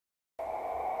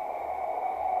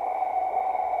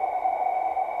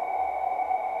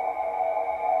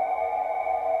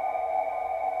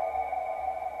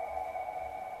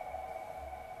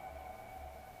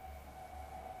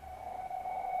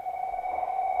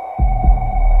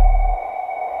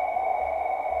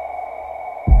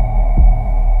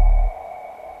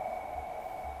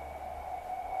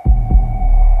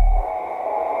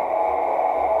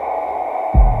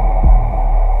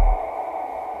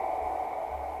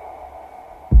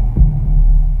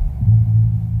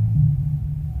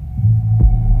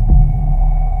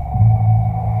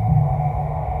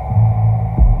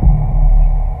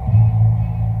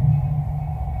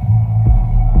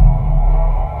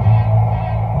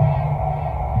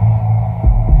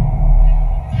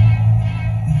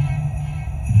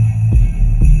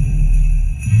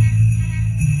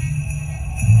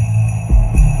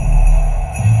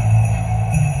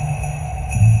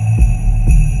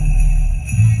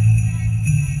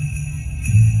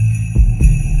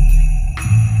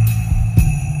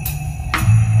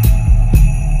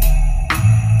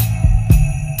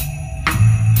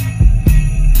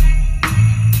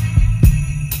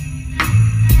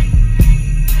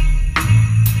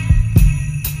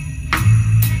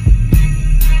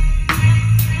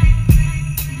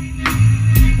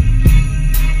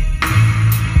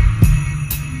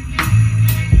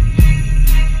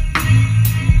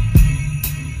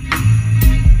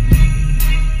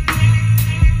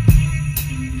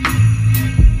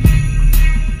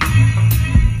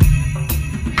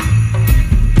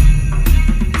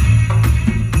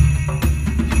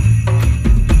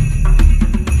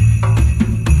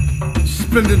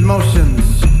splendid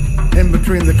motions in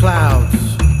between the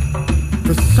clouds,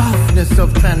 the softness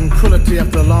of tranquility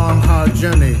after a long, hard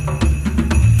journey,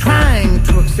 trying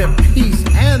to accept peace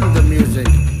and the music.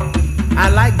 I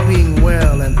like being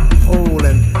well and whole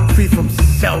and free from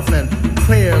self, and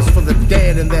prayers for the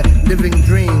dead and their living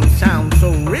dreams sound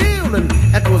so real, and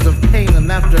echoes of pain and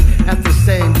laughter at the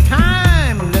same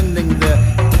time, lending their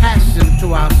passion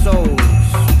to our souls.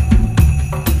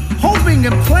 Hoping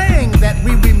and praying that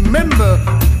we remember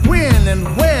when and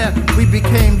where we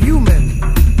became human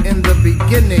in the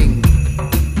beginning.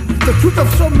 The truth of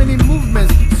so many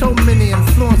movements, so many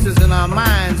influences in our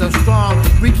minds are strong.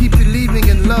 We keep believing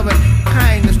in love and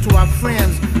kindness to our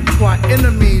friends, to our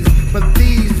enemies. But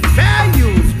these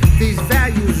values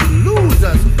lose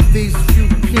us. These few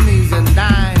pennies and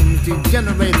dimes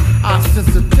degenerate our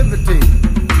sensitivity.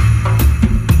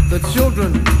 The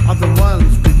children are the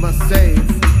ones we must save.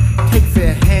 Take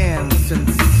their hands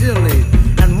sincerely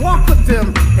and walk with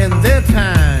them in their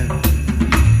time,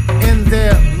 in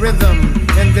their rhythm,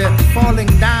 in their falling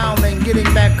down and getting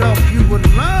back up. You would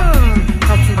learn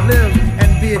how to live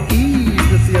and be at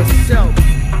ease with yourself,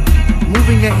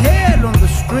 moving ahead on the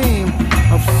stream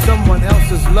of someone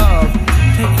else's love.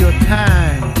 Take your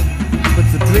time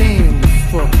with the dreams,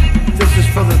 for this is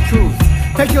for the truth.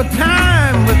 Take your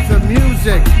time with the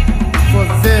music, for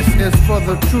this is for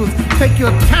the truth. Take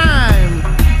your time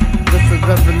with the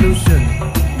revolution,